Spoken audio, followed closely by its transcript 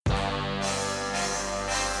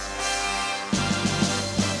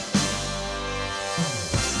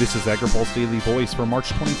This is AgriPulse Daily Voice for March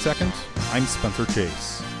 22nd. I'm Spencer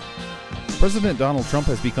Chase. President Donald Trump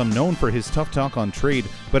has become known for his tough talk on trade,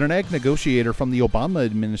 but an ag negotiator from the Obama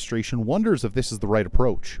administration wonders if this is the right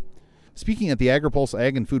approach. Speaking at the AgriPulse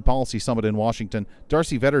Ag and Food Policy Summit in Washington,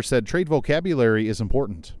 Darcy Vetter said trade vocabulary is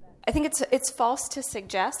important. I think it's false to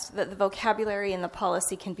suggest that the vocabulary and the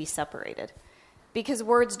policy can be separated, because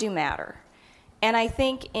words do matter. And I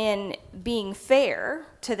think in being fair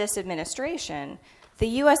to this administration, the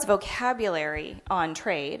U.S. vocabulary on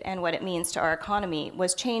trade and what it means to our economy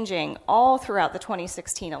was changing all throughout the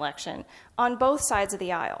 2016 election on both sides of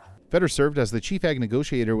the aisle. Vetter served as the chief ag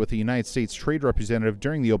negotiator with the United States Trade Representative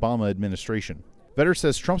during the Obama administration. Vetter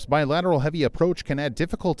says Trump's bilateral-heavy approach can add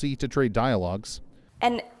difficulty to trade dialogues.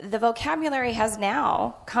 And the vocabulary has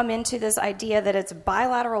now come into this idea that it's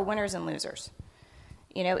bilateral winners and losers.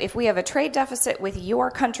 You know, if we have a trade deficit with your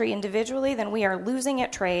country individually, then we are losing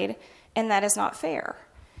at trade, and that is not fair.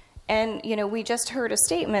 And, you know, we just heard a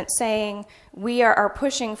statement saying we are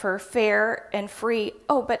pushing for fair and free,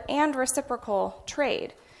 and reciprocal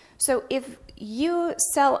trade. So if you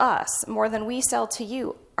sell us more than we sell to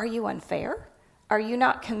you, are you unfair? Are you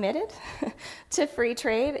not committed to free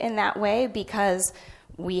trade in that way because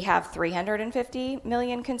we have 350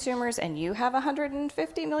 million consumers and you have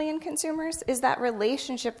 150 million consumers? Is that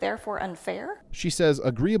relationship therefore unfair? She says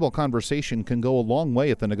agreeable conversation can go a long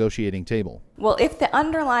way at the negotiating table. Well, if the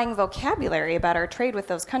underlying vocabulary about our trade with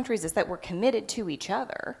those countries is that we're committed to each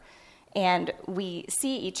other and we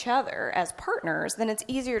see each other as partners, then it's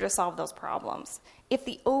easier to solve those problems. If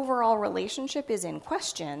the overall relationship is in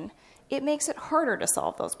question, it makes it harder to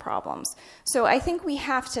solve those problems. So I think we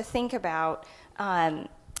have to think about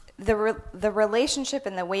the relationship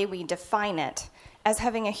and the way we define it as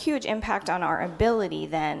having a huge impact on our ability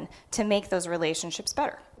then to make those relationships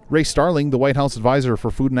better. Ray Starling, the White House advisor for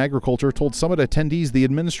food and agriculture, told summit attendees the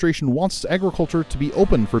administration wants agriculture to be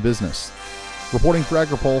open for business. Reporting for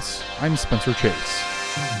AgriPulse, I'm Spencer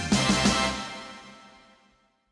Chase.